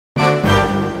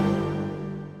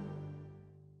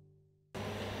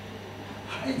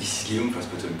Hi, this is Guillaume from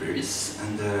Spotahome Paris,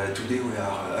 and today we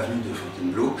are Avenue de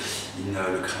Fontainebleau in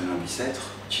le Kremlin-Bicêtre,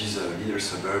 which is a little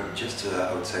suburb just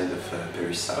outside of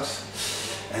Paris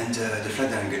South. And the flat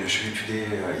that I'm going to show you today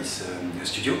is a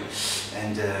studio,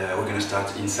 and we're going to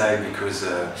start inside because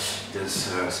there's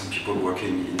some people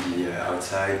working in the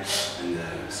outside, and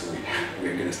so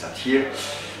we're going to start here.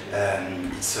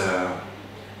 It's a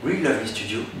really lovely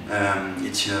studio.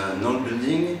 It's an old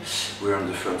building. We're on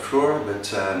the third floor, but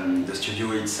the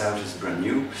studio itself is brand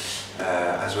new,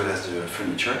 as well as the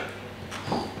furniture.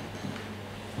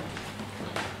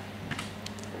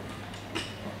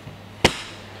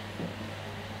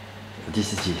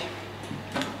 This is the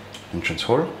entrance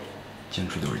hall. The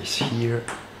entry door is here.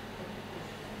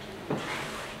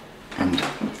 And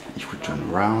if we turn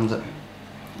around,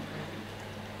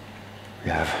 we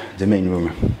have the main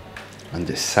room on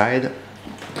this side,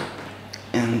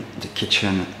 and the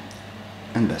kitchen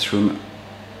and bathroom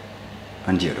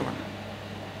on the other one.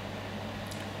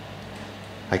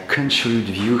 I can't show you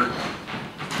the view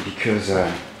because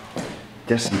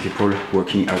there's some people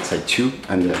working outside too,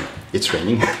 and it's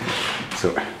raining,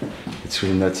 so it's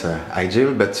really not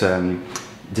ideal. But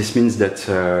this means that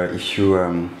if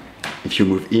you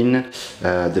move in,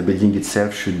 the building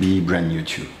itself should be brand new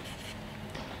too,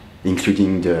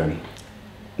 including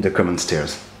the common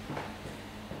stairs.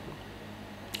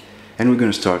 And we're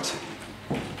going to start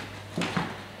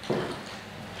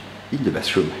in the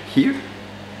bathroom here.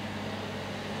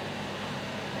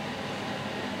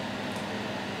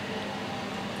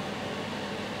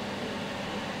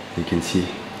 You can see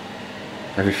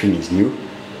everything is new.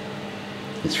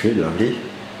 It's really lovely.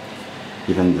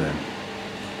 Even the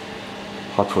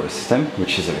hot water system,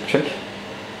 which is electric.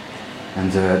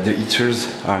 And the heaters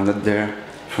are not there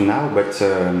for now, but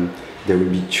there will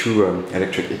be two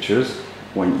electric heaters,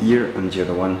 one here and the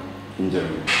other one in the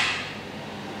room.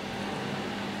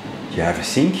 You have a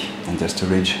sink and the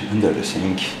storage under the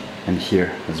sink, and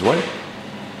here as well.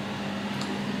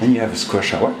 And you have a square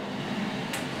shower.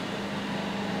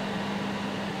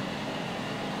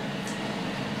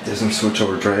 There's also a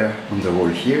shower dryer on the wall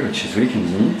here, which is really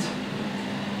convenient,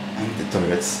 and the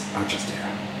toilets are just there.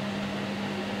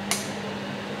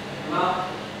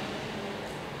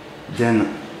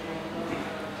 Then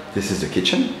this is the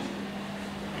kitchen.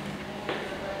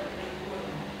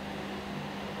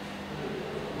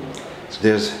 So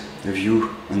there's a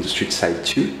view on the street side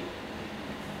too,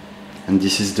 and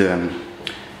this is the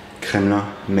Kremlin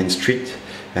main street,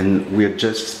 and we're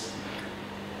just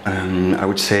I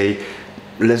would say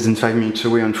less than 5 minutes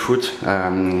away on foot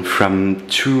from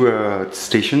two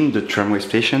stations, the tramway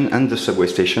station and the subway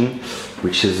station,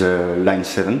 which is line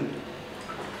 7.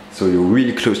 So you're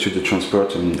really close to the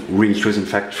transport, and really close in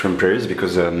fact from Paris,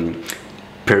 because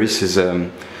Paris is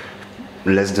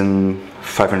less than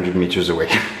 500 meters away.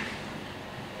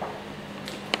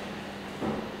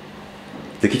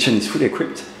 The kitchen is fully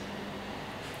equipped.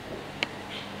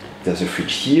 There's a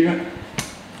fridge here,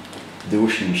 the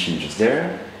washing machine just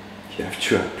there. You have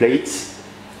two plates,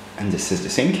 and this is the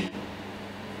sink.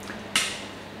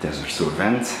 There's also a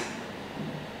vent,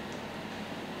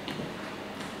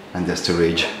 and there's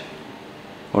storage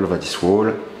all over this wall,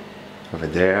 over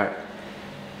there,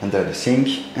 under the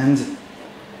sink, and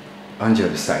on the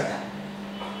other side.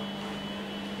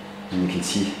 And you can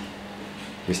see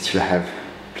we still have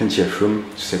plenty of room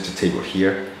to set the table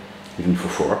here, even for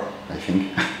 4, I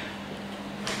think.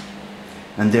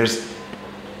 And there's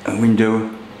a window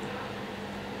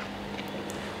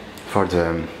for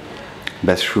the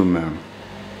bathroom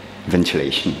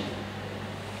ventilation.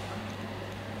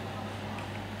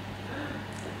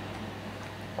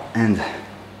 And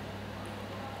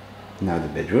now the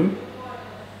bedroom.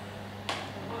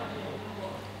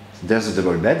 So there's a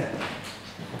double bed,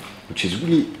 which is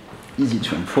really easy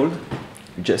to unfold.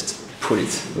 You just pull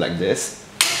it like this,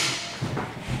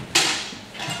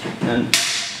 and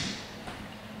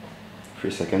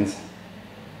 3 seconds,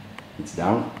 it's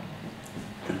down,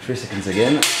 and 3 seconds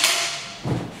again,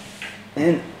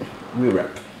 and we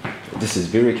wrap. This is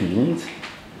very convenient.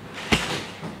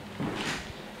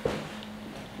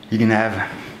 You can have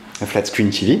a flat screen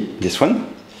TV, this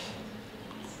one,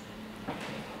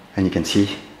 and you can see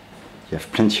you have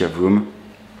plenty of room,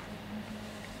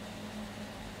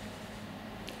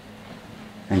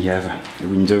 and you have a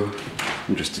window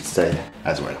just inside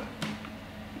as well.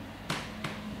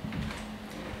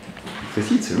 So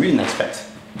see, it's a really nice flat.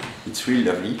 It's really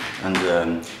lovely,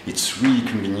 and it's really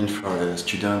convenient for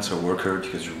students or workers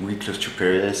because you're really close to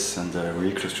Paris and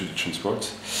really close to the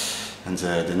transport. and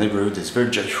the neighborhood is very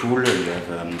joyful. You have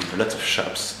a lot of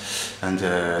shops, and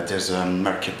there's a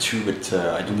market too, but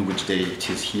I don't know which day it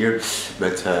is here,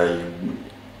 but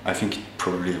I think it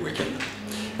probably the weekend.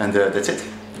 And that's it.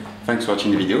 Thanks for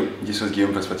watching the video. This was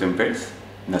Guillaume for Spotahome Paris.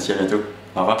 Merci, à bientôt.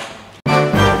 Au revoir.